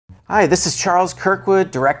Hi, this is Charles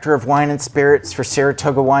Kirkwood, Director of Wine and Spirits for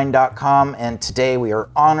SaratogaWine.com, and today we are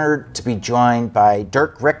honored to be joined by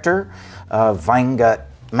Dirk Richter of Weingut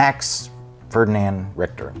Max Ferdinand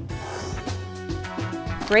Richter.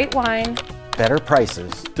 Great wine. Better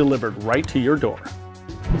prices. Delivered right to your door.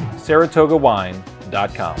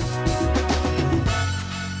 SaratogaWine.com.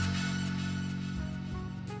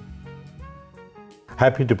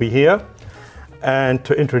 Happy to be here and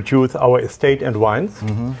to introduce our estate and wines.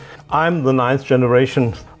 I'm the 9th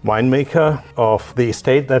generation winemaker of the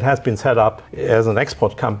estate that has been set up as an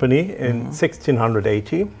export company in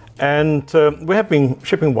 1680. And we have been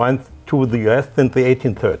shipping wine to the US since the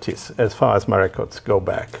 1830s, as far as my records go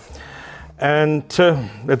back. And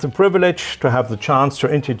it's a privilege to have the chance to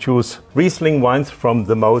introduce Riesling wines from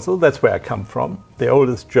the Mosel. That's where I come from, the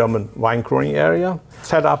oldest German wine growing area,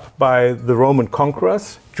 set up by the Roman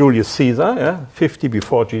conquerors, Julius Caesar, 50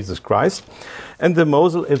 before Jesus Christ. And the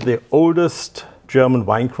Mosel is the oldest German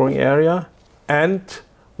wine growing area, and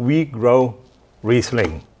we grow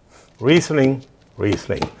Riesling. Riesling,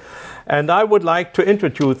 Riesling. And I would like to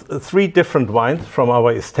introduce 3 different wines from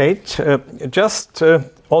our estate,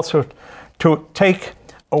 also to take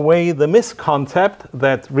away the misconcept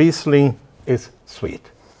that Riesling is sweet.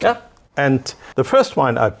 And the first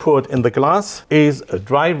wine I poured in the glass is a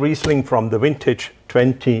dry Riesling from the vintage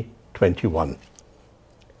 2021.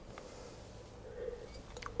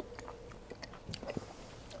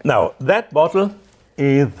 Now, that bottle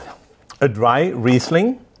is a dry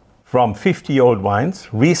Riesling from 50-year-old wines,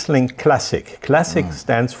 Riesling Classic. Classic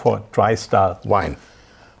stands for dry style wine.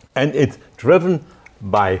 And it's driven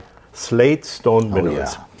by slate stone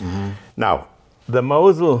minerals. Now, the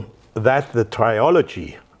Mosel, that's the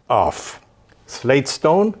triology of slate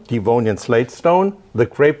stone, Devonian slate stone, the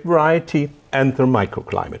grape variety, and the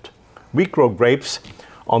microclimate. We grow grapes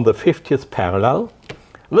on the 50th parallel,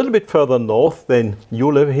 a little bit further north than you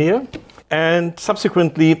live here. And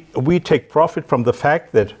subsequently, we take profit from the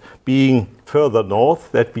fact that being further north,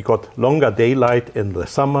 that we got longer daylight in the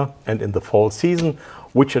summer and in the fall season,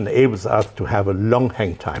 which enables us to have a long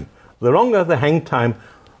hang time. The longer the hang time,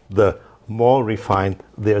 the more refined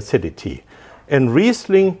the acidity. And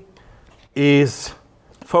Riesling is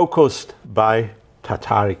focused by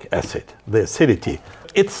tartaric acid, the acidity.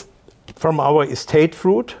 It's from our estate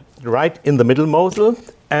fruit, right in the middle Mosel.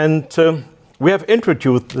 And we have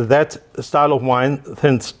introduced that style of wine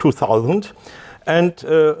since 2000 and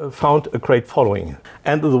found a great following.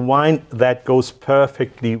 And the wine that goes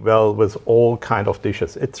perfectly well with all kind of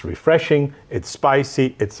dishes. It's refreshing, it's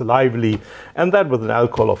spicy, it's lively, and that with an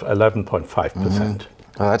alcohol of 11.5%.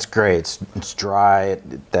 Oh, that's great. It's dry.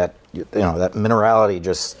 That that minerality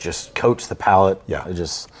just coats the palate. Yeah. It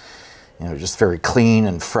just very clean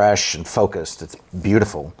and fresh and focused. It's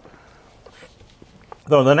beautiful.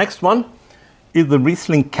 So the next one is the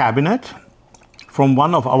Riesling Cabinet from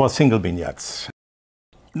one of our single vineyards.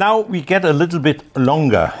 Now we get a little bit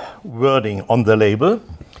longer wording on the label.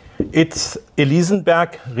 It's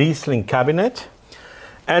Elisenberg Riesling Cabinet,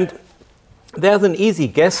 and there's an easy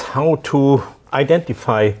guess how to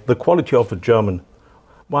identify the quality of a German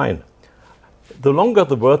wine. The longer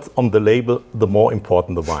the words on the label, the more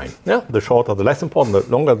important the wine. Yeah? The shorter, the less important, the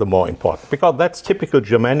longer, the more important. Because that's typical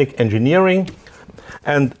Germanic engineering,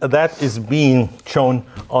 and that is being shown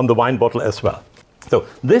on the wine bottle as well. So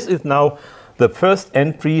this is now the first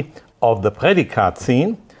entry of the predicate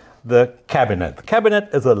scene, the Cabinet. The Cabinet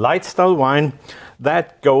is a light style wine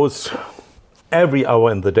that goes every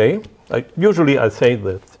hour in the day. Usually I say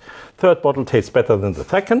the third bottle tastes better than the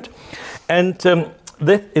second. And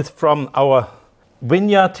this is from our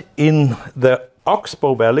vineyard in the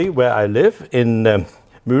Oxbow Valley, where I live, in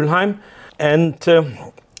Mülheim. And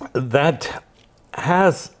that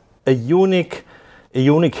has a unique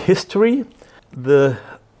history. The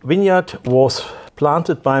vineyard was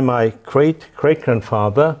planted by my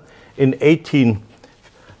great-grandfather in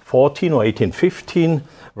 1814 or 1815,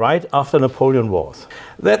 right after Napoleon Wars.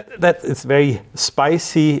 That is very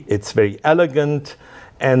spicy, it's very elegant,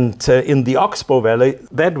 and in the Oxbow Valley,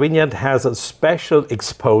 that vineyard has a special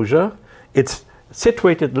exposure. It's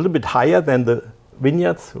situated a little bit higher than the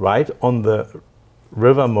vineyards, right on the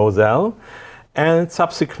river Mosel, and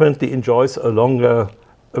subsequently enjoys a longer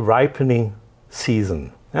ripening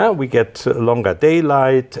season. Yeah, we get longer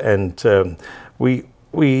daylight, and we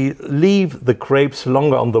leave the grapes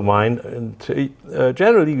longer on the vine, and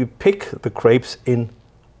generally we pick the grapes in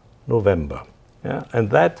November. Yeah? And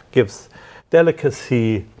that gives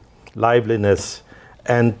delicacy, liveliness,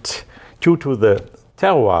 and due to the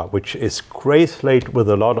terroir, which is gray slate with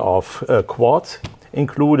a lot of quartz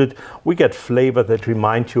included, we get flavor that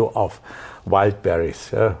remind you of wild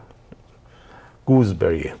berries.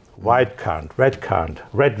 gooseberry, white currant,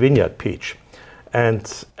 red vineyard peach,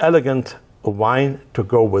 and elegant wine to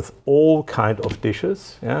go with all kind of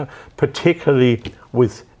dishes, yeah? Particularly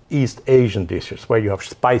with East Asian dishes, where you have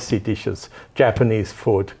spicy dishes, Japanese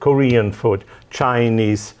food, Korean food,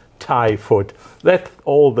 Chinese, Thai food. That's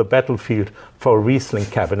all the battlefield for Riesling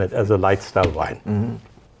Cabinet as a light style wine. Mm-hmm.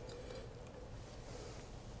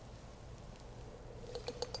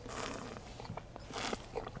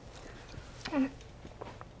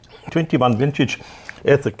 21 vintage,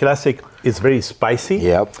 it's a classic. It's very spicy.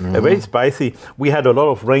 Yep. Mm-hmm. Very spicy. We had a lot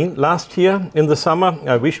of rain last year in the summer.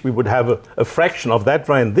 I wish we would have a fraction of that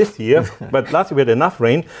rain this year, but last year we had enough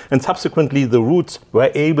rain, and subsequently the roots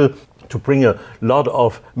were able to bring a lot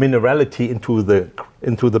of minerality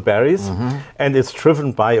into the berries, mm-hmm. and it's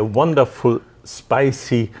driven by a wonderful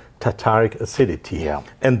spicy tartaric acidity. Yeah.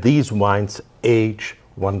 And these wines age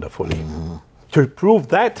wonderfully. Mm-hmm. To prove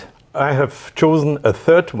that, I have chosen a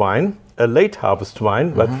third wine, a late harvest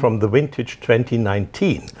wine, but from the vintage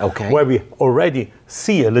 2019, where we already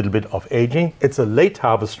see a little bit of aging. It's a late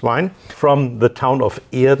harvest wine from the town of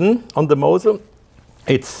Ehrden on the Mosel.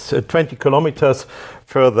 It's 20 kilometers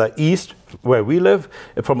further east where we live,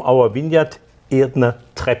 from our vineyard, Ehrdener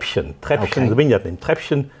Treppchen. Treppchen, the vineyard name.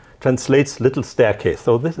 Treppchen translates little staircase.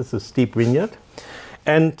 So this is a steep vineyard.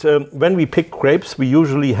 And when we pick grapes, we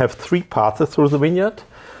usually have 3 passes through the vineyard.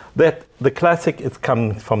 That the classic is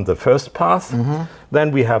coming from the first pass. Mm-hmm.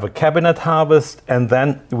 Then we have a cabinet harvest, and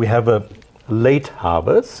then we have a late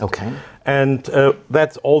harvest. And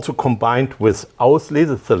that's also combined with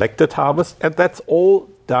Auslese, selected harvest, and that's all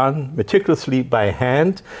done meticulously by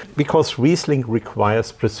hand, because Riesling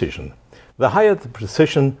requires precision. The higher the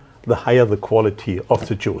precision, the higher the quality of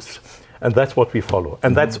the juice. And that's what we follow.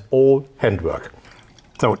 And that's all handwork.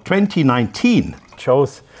 So 2019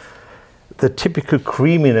 shows the typical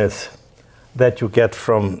creaminess that you get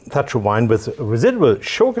from such a wine with residual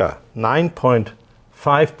sugar,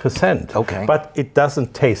 9.5%. But it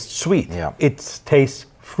doesn't taste sweet. Yeah. It tastes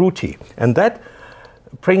fruity. And that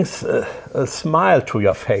brings a smile to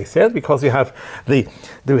your face, yeah? Because you have the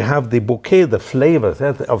bouquet, the flavors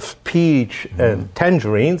of peach and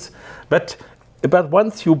tangerines. But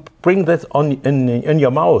once you bring that in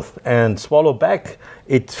your mouth and swallow back,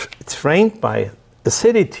 it's framed by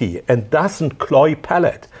acidity and doesn't cloy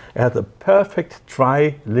palate. It has a perfect,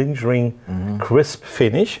 dry, lingering, crisp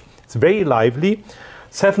finish. It's very lively,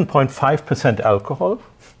 7.5% alcohol.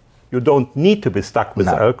 You don't need to be stuck with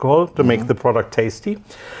alcohol to make the product tasty.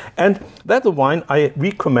 And that's a wine I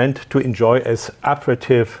recommend to enjoy as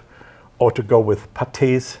aperitif or to go with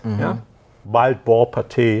pâtés, yeah? Wild boar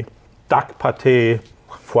pâté, duck pâté,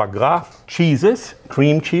 foie gras, cheeses,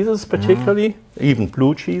 cream cheeses particularly, even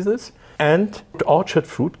blue cheeses, and orchard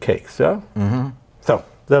fruit cakes. Yeah? So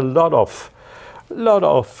there are a lot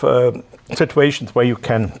of situations where you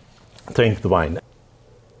can drink the wine.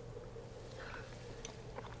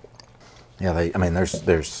 Yeah, I mean,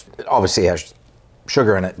 there's it obviously has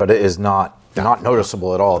sugar in it, but it is not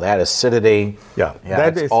noticeable at all. That acidity,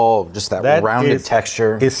 that's all just that rounded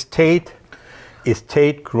texture.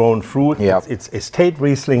 Estate-grown fruit. Yeah. It's estate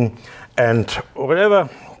Riesling, and whatever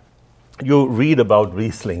you read about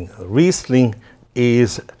Riesling, Riesling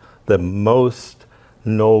is the most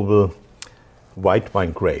noble white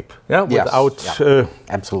wine grape. Yeah, without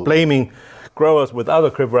blaming growers with other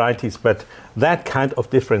grape varieties, but that kind of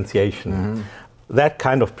differentiation, that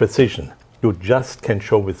kind of precision, you just can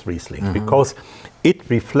show with Riesling, because it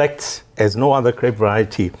reflects, as no other grape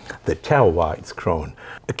variety, the terroir it's grown,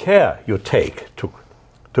 the care you take to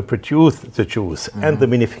produce the juice, and the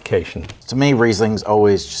vinification. To me, Riesling's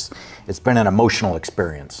always just, it's been an emotional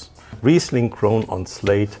experience. Riesling grown on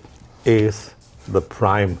slate is the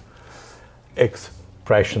prime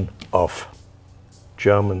expression of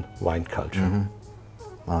German wine culture.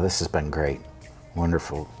 Well, this has been great.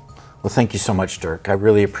 Wonderful. Well, thank you so much, Dirk. I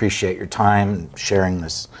really appreciate your time and sharing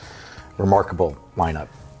this remarkable lineup.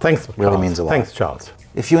 Thanks, Charles. Really means a lot. Thanks, Charles.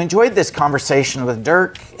 If you enjoyed this conversation with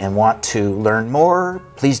Dirk and want to learn more,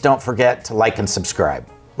 please don't forget to like and subscribe.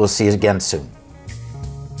 We'll see you again soon.